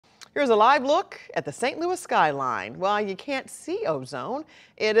Here's a live look at the St. Louis skyline. While you can't see ozone,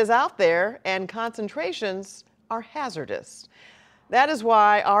 it is out there and concentrations are hazardous. That is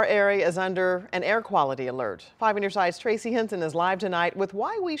why our area is under an air quality alert. 5 on your side's Tracy Hinton is live tonight with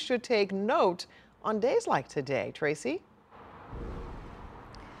why we should take note on days like today. Tracy?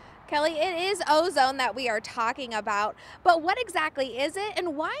 Kelly, it is ozone that we are talking about, but what exactly is it,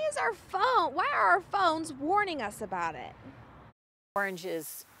 and why are our phones warning us about it? Orange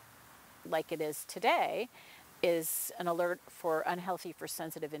is, like it is today, is an alert for unhealthy for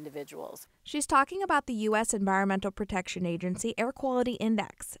sensitive individuals. She's talking about the U.S. Environmental Protection Agency Air Quality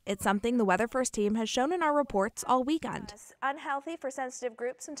Index. It's something the Weather First team has shown in our reports all weekend. Yes, unhealthy for sensitive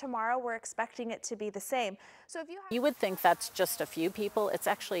groups, and tomorrow we're expecting it to be the same. So if you would think that's just a few people. It's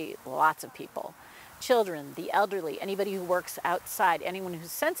actually lots of people. Children, the elderly, anybody who works outside, anyone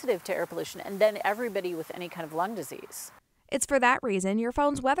who's sensitive to air pollution, and then everybody with any kind of lung disease. It's for that reason your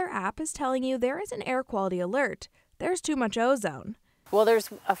phone's weather app is telling you there is an air quality alert. There's too much ozone. Well, there's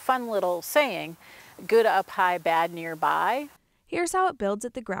a fun little saying, good up high, bad nearby. Here's how it builds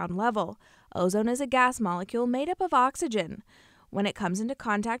at the ground level. Ozone is a gas molecule made up of oxygen. When it comes into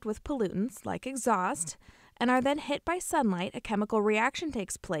contact with pollutants like exhaust and are then hit by sunlight, a chemical reaction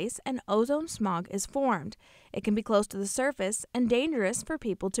takes place and ozone smog is formed. It can be close to the surface and dangerous for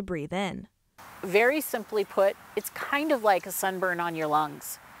people to breathe in. Very simply put, it's kind of like a sunburn on your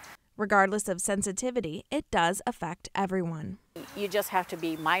lungs. Regardless of sensitivity, it does affect everyone. You just have to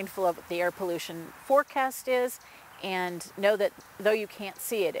be mindful of what the air pollution forecast is and know that though you can't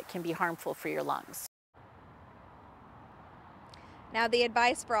see it, it can be harmful for your lungs. Now, the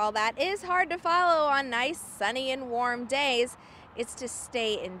advice for all that is hard to follow on nice, sunny, and warm days. It's to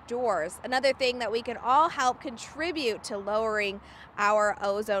stay indoors. Another thing that we can all help contribute to lowering our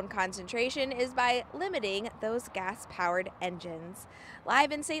ozone concentration is by limiting those gas-powered engines.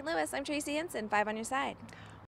 Live in St. Louis, I'm Tracy Hinton, 5 on your side.